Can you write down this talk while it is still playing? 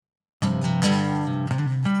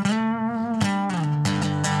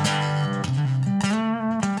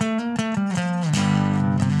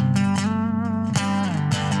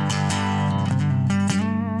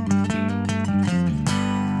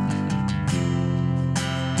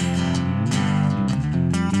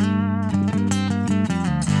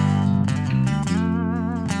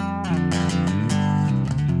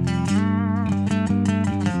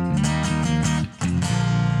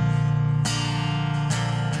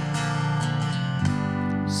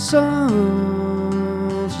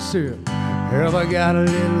son, she said, have I got a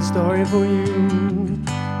little story for you?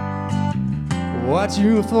 What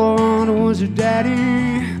you thought was your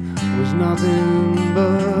daddy was nothing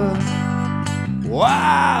but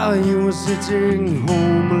while you were sitting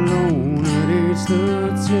home alone at age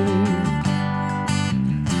 13.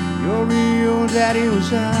 Your real daddy was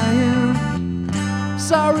dying.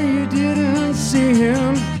 Sorry you didn't see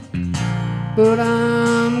him, but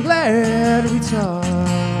I'm glad we talked.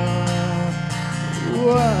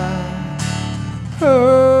 Why?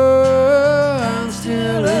 Oh, I'm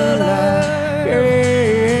still alive.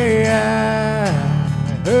 Yeah.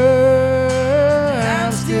 Oh,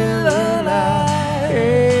 I'm still alive.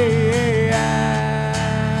 Yeah.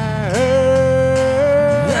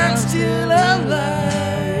 Oh, I'm still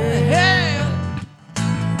alive. Yeah.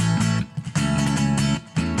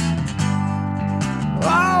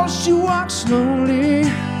 Oh, she walks slowly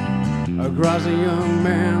across a young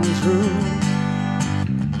man's room.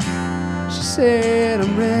 She said,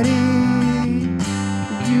 I'm ready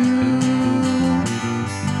for you.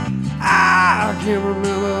 I can't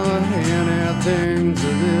remember anything to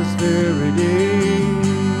this very day.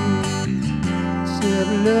 Said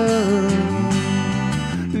love,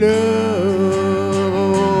 love,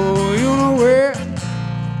 you know where?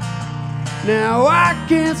 Now I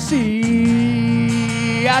can't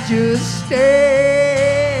see, I just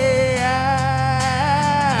stay.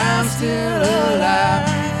 I'm still alive.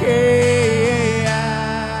 Yeah,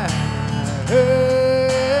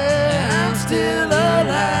 I'm still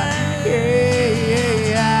alive. Yeah,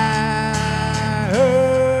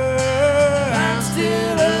 I'm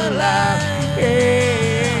still alive.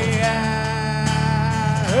 Yeah,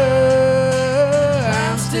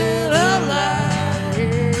 I'm still alive.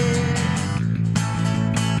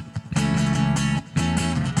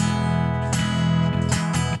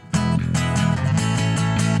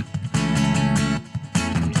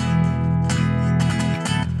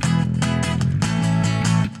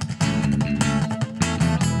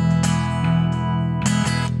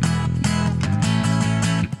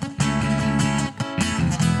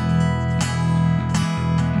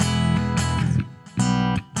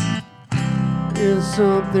 Is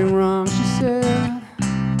something wrong, she said.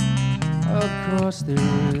 Of course there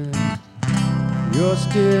is. You're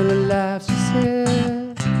still alive, she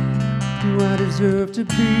said. Do I deserve to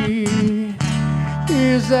be?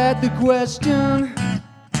 Is that the question?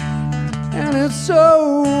 And if so,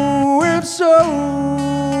 answers.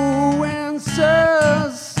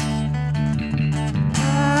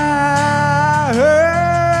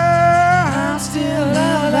 I'm still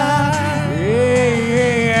alive. Yeah.